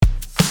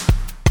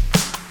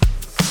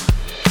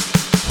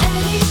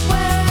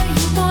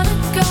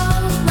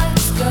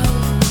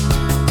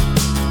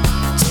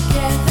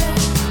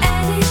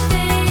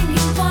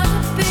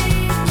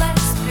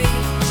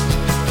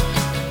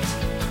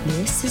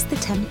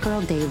Fit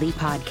Girl Daily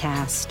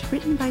podcast,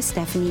 written by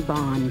Stephanie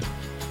Bond,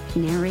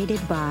 narrated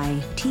by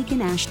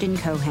Tegan Ashton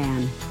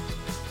Cohan,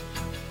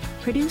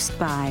 produced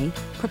by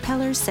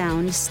Propeller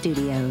Sound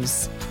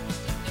Studios.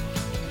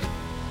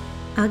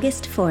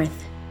 August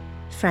 4th,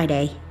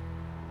 Friday.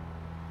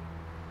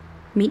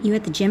 Meet you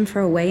at the gym for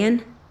a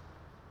weigh-in?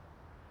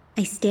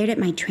 I stared at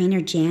my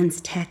trainer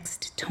Jan's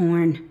text,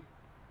 torn.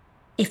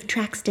 If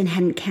Traxton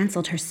hadn't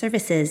canceled her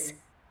services,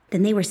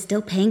 then they were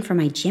still paying for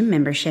my gym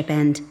membership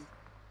and,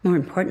 more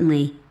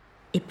importantly,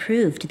 it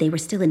proved they were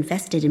still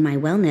invested in my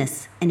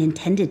wellness and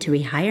intended to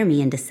rehire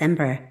me in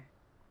December.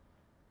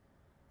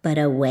 But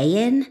a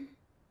weigh-in?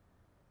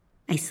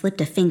 I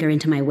slipped a finger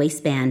into my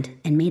waistband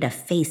and made a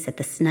face at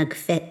the snug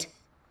fit.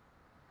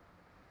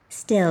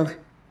 Still,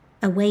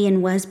 a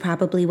weigh-in was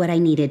probably what I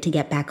needed to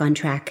get back on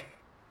track.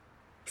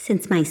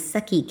 Since my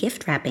sucky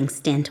gift wrapping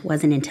stint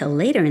wasn't until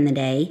later in the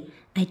day,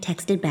 I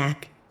texted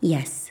back,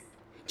 yes,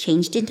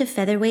 changed into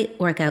featherweight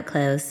workout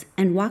clothes,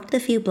 and walked the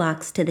few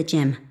blocks to the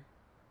gym.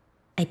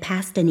 I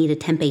passed Anita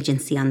Temp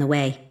Agency on the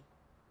way.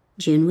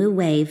 Junwoo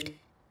waved,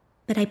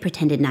 but I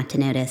pretended not to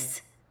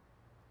notice.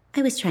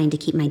 I was trying to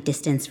keep my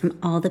distance from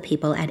all the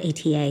people at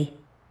ATA,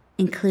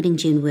 including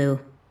Junwoo.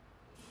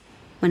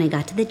 When I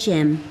got to the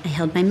gym, I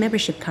held my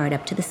membership card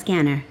up to the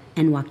scanner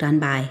and walked on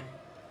by.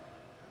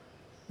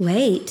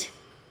 Wait,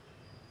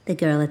 the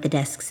girl at the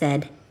desk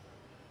said.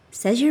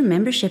 Says your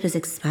membership is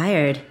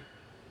expired.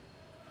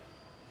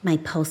 My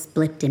pulse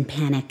blipped in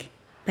panic,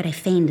 but I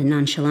feigned a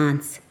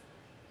nonchalance.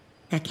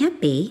 That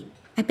can't be.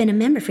 I've been a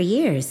member for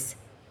years.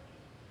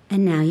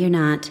 And now you're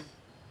not,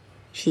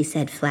 she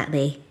said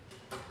flatly.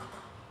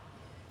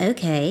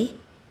 Okay.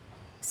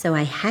 So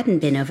I hadn't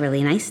been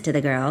overly nice to the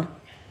girl,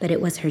 but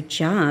it was her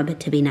job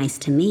to be nice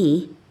to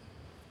me.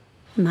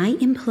 My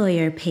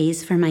employer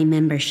pays for my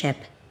membership,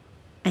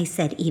 I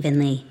said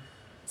evenly.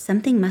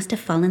 Something must have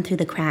fallen through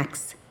the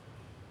cracks.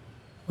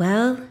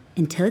 Well,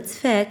 until it's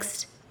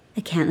fixed,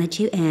 I can't let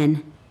you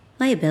in.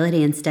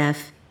 Liability and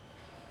stuff.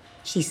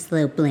 She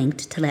slow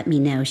blinked to let me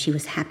know she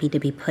was happy to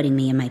be putting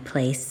me in my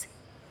place.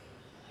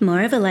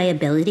 More of a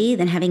liability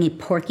than having a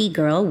porky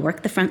girl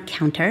work the front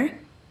counter?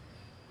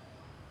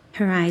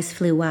 Her eyes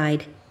flew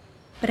wide,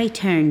 but I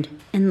turned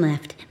and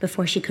left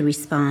before she could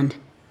respond.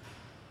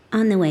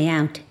 On the way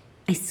out,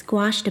 I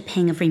squashed a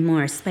pang of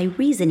remorse by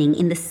reasoning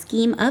in the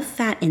scheme of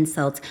fat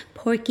insults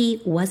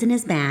Porky wasn't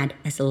as bad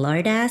as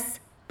lardass,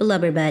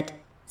 blubberbutt,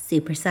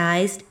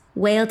 supersized,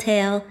 whale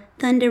tail,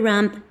 thunder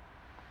rump.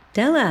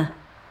 Della!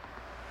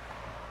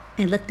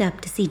 I looked up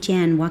to see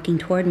Jan walking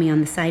toward me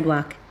on the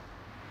sidewalk.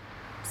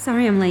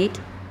 Sorry I'm late,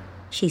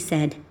 she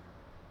said.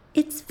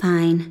 It's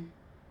fine,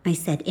 I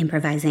said,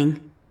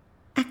 improvising.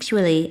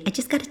 Actually, I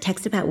just got a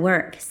text about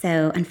work,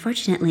 so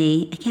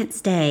unfortunately, I can't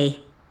stay.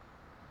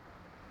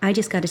 I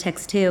just got a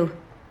text too,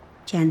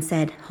 Jan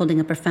said, holding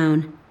up her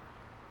phone.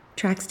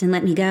 Traxton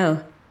let me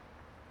go.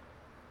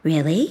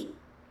 Really?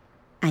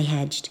 I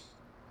hedged.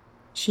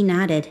 She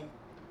nodded,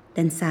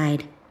 then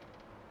sighed.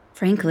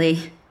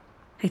 Frankly,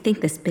 I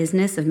think this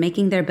business of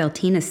making their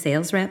Beltina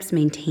sales reps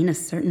maintain a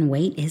certain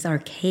weight is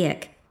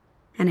archaic,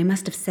 and I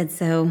must have said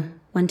so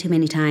one too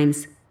many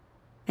times.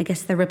 I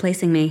guess they're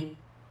replacing me.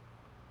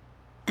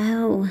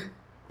 Oh,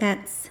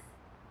 that's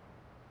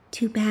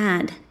too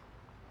bad.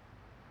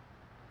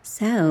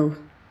 So,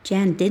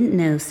 Jan didn't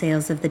know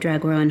sales of the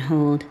drug were on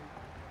hold.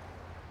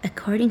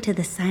 According to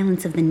the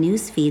silence of the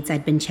news feeds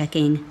I'd been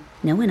checking,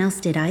 no one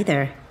else did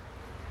either.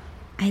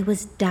 I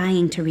was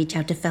dying to reach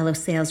out to fellow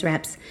sales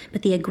reps,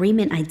 but the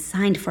agreement I'd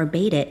signed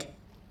forbade it,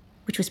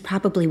 which was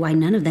probably why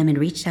none of them had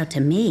reached out to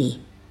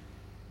me.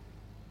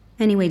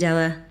 Anyway,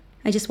 Della,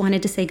 I just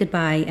wanted to say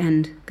goodbye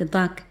and good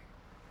luck.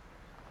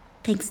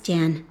 Thanks,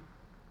 Jan.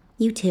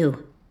 You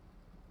too.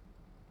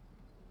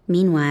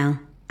 Meanwhile,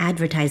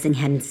 advertising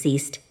hadn't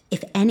ceased.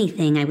 If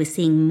anything, I was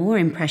seeing more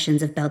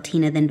impressions of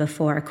Beltina than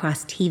before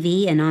across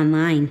TV and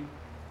online.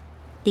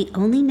 The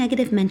only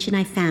negative mention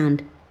I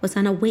found was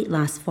on a weight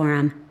loss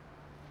forum.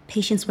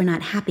 Patients were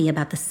not happy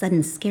about the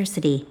sudden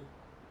scarcity.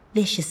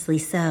 Viciously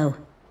so.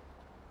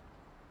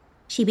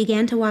 She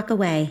began to walk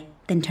away,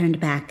 then turned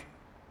back.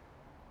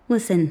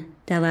 Listen,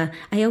 Della,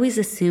 I always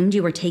assumed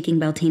you were taking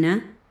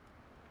Beltina.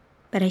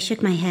 But I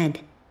shook my head.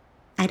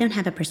 I don't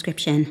have a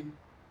prescription.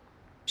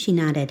 She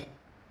nodded.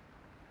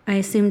 I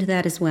assumed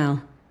that as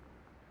well.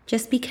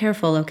 Just be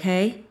careful,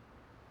 okay?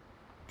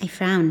 I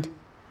frowned.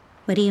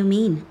 What do you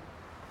mean?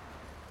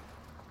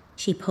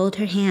 She pulled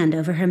her hand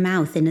over her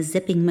mouth in a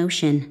zipping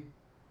motion,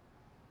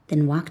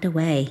 then walked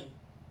away.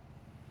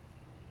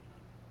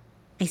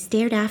 I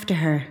stared after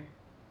her,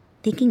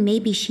 thinking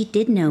maybe she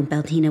did know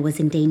Beltina was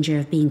in danger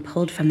of being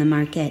pulled from the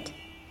market.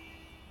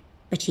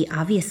 But she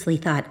obviously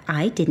thought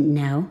I didn't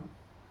know,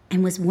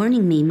 and was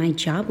warning me my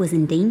job was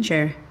in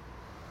danger.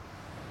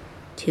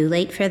 Too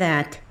late for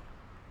that.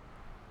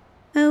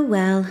 Oh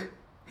well,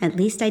 at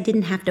least I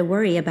didn't have to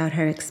worry about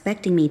her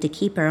expecting me to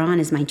keep her on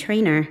as my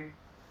trainer.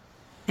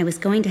 I was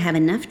going to have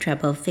enough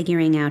trouble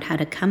figuring out how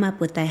to come up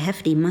with the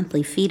hefty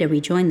monthly fee to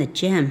rejoin the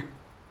gym.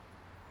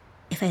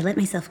 If I let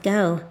myself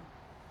go,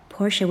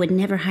 Portia would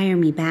never hire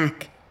me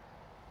back.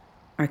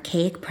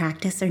 archaic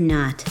practice or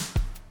not.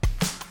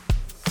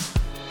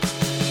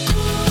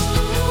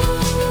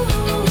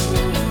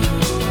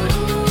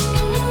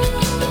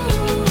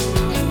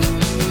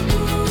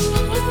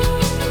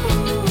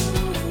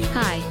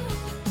 Hi,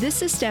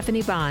 this is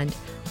Stephanie Bond,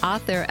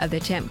 author of the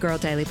Temp Girl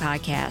Daily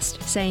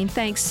Podcast, saying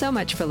thanks so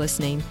much for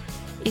listening.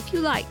 If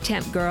you like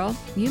Temp Girl,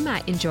 you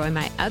might enjoy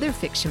my other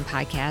fiction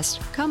podcast,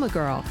 Coma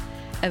Girl,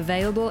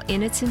 available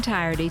in its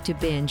entirety to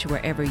binge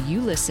wherever you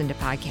listen to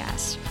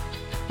podcasts.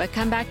 But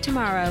come back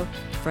tomorrow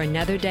for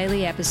another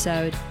daily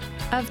episode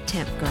of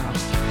Temp Girl.